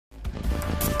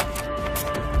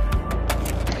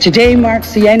Today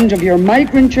marks the end of your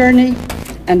migrant journey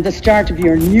and the start of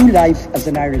your new life as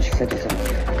an Irish citizen.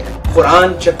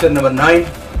 Quran chapter number 9,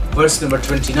 verse number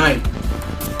 29.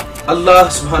 Allah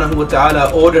subhanahu wa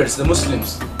ta'ala orders the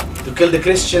Muslims to kill the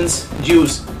Christians,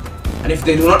 Jews, and if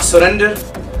they do not surrender,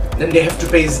 then they have to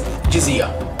pay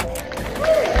jizya.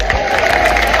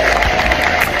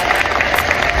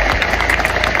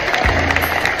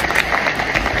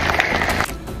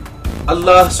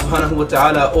 Allah subhanahu wa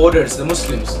ta'ala orders the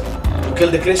Muslims to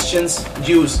kill the Christians,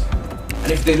 Jews,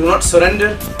 and if they do not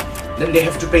surrender, then they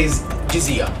have to pay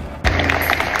jizya.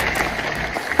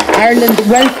 Ireland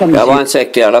welcomes you. One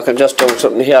sec there, look, I'm just doing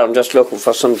something here, I'm just looking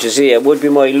for some jizya. It would be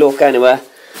my luck anyway,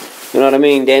 you know what I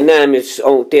mean? Their name is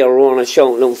out there running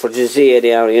shouting looking for jizya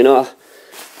there, you know.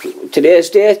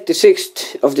 Today's date, the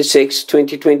 6th of the 6th,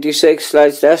 2026,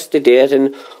 lads, that's the date,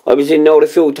 and I was in out a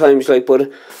few times, like,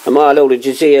 but I'm all out of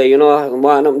jizya, you know. I'm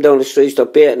walking up and down the street,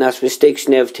 stop baiting us with sticks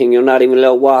and everything. You're not even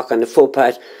allowed to walk on the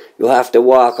footpath. You have to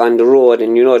walk on the road,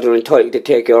 and you know they're entitled to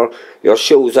take your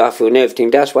shoes off you and everything.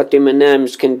 That's what them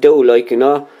imams can do, like, you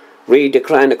know. Read the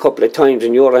Quran a couple of times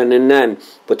and you're an imam.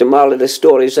 But the moral of the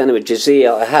story is anyway,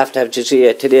 jizya, I have to have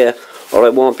jizya today or I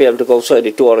won't be able to go outside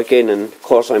the door again. And of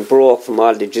course I'm broke from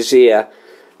all the jizya.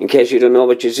 In case you don't know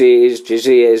what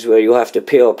jizya is where you have to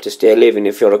pay up to stay living.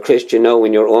 If you're a Christian now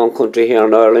in your own country here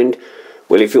in Ireland,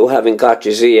 well, if you haven't got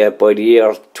jizya by the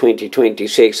year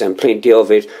 2026 and plenty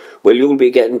of it, well, you'll be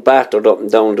getting battered up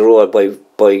and down the road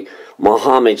by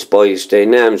Mohammed's boys, the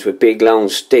imams with big long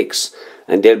sticks,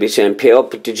 and they'll be saying, pay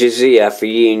up the jizya for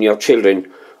ye and your children,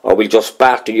 or we'll just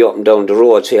batter you up and down the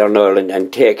roads here in Ireland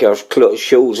and take your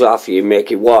shoes off you and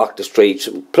make you walk the streets,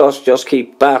 plus just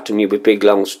keep battering you with big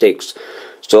long sticks.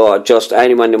 So just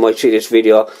anyone that might see this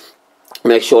video,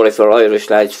 make sure if you're Irish,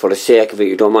 lads, for the sake of it,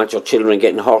 you don't want your children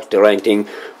getting hurt or anything,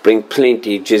 bring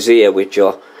plenty jizya with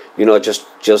you, you know, just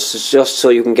so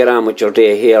you can get on with your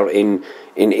day here in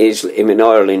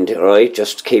Ireland, right?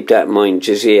 Just keep that in mind,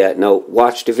 jizya. Now,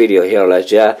 watch the video here,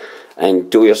 lads, yeah?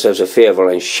 And do yourselves a favour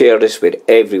and share this with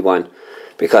everyone,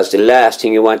 because the last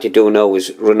thing you want to do now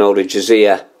is run out of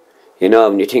jizya. You know,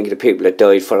 when you think of the people that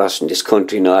died for us in this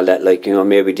country and all that, like, you know,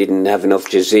 maybe didn't have enough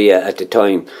jizya at the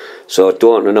time. So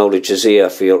don't run out of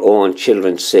jizya for your own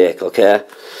children's sake, okay?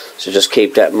 So just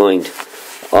keep that in mind.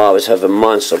 Always have a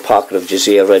monster pocket of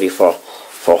jizya ready for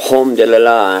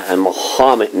Alhamdulillah and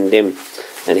Muhammad and them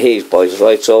and his boys,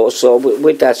 right? So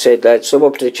with that said, lads, sub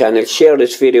up to the channel, share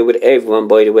this video with everyone,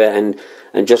 by the way,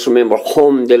 and just remember,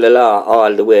 Alhamdulillah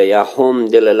all the way, yeah,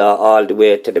 Alhamdulillah all the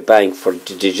way to the bank for the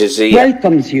jizya.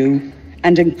 Welcomes you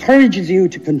and encourages you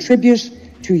to contribute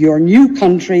to your new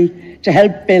country to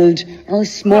help build our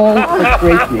small but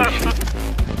great nation.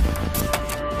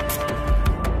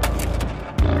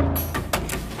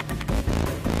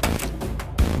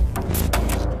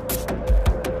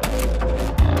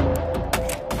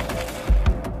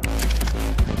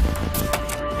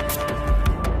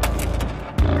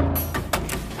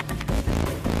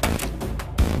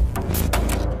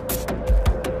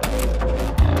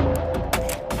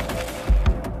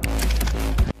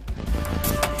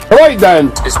 Right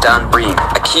then. Is Dan Breen,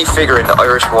 a key figure in the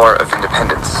Irish War of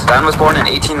Independence. Dan was born in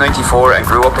 1894 and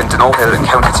grew up in Dunohill in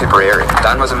County Tipperary.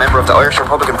 Dan was a member of the Irish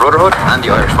Republican Brotherhood and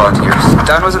the Irish Volunteers.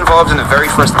 Dan was involved in the very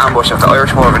first ambush of the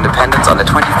Irish War of Independence on the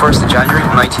 21st of January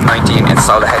 1919 in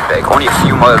Salahedbeg, only a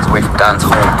few miles away from Dan's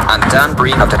home. And Dan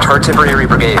Breen of the 3rd Tipperary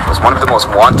Brigade was one of the most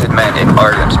wanted men in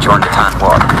Ireland during the Tan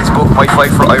War. His book, My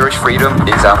Fight for Irish Freedom,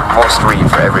 is a must read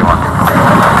for everyone.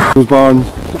 He was born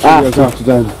 2 years after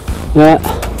Dan. Yeah.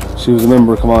 She was a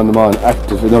member of Command Man,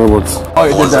 active, in other words. Oh,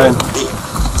 you did that?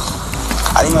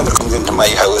 Anyone that comes into my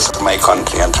house, my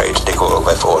country, and tries to take over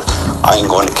by force, I'm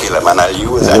going to kill him, and I'll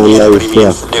use any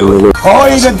means to do it. Oh,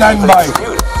 you did that, boy!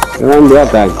 You're on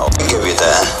that bag. I give you the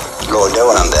low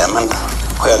down on them and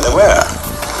where they were,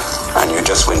 and you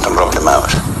just went and rubbed them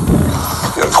out.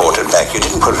 You reported back, you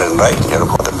didn't put it in writing, you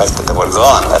reported back that they were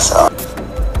gone, that's all.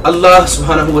 Allah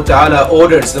subhanahu wa ta'ala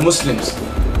orders the Muslims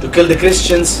to kill the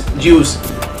Christians, Jews,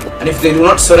 and if they do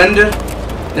not surrender,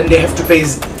 then they have to pay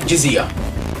jizya.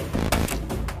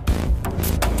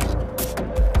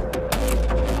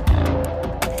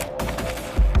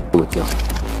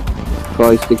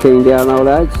 Christ the King there now,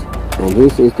 lads. And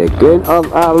this is the gun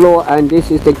of our Lord, and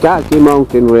this is the Galty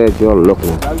Mountain Range you're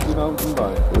looking at. Galty Mountain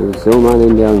by. There's so man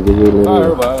in there and give you a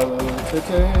little.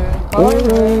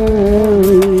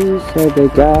 Said the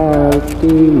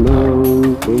Galty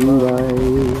Mountain by.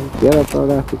 Get up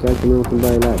all after Galty Mountain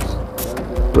by, lads.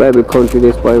 Rebel country,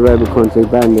 this boy, rebel country,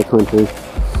 bandit country.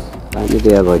 Bandit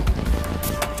there, boy.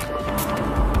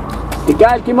 The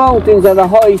Galty Mountains are the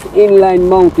highest inland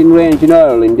mountain range in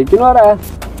Ireland. Did you know that?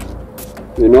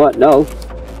 You know it now.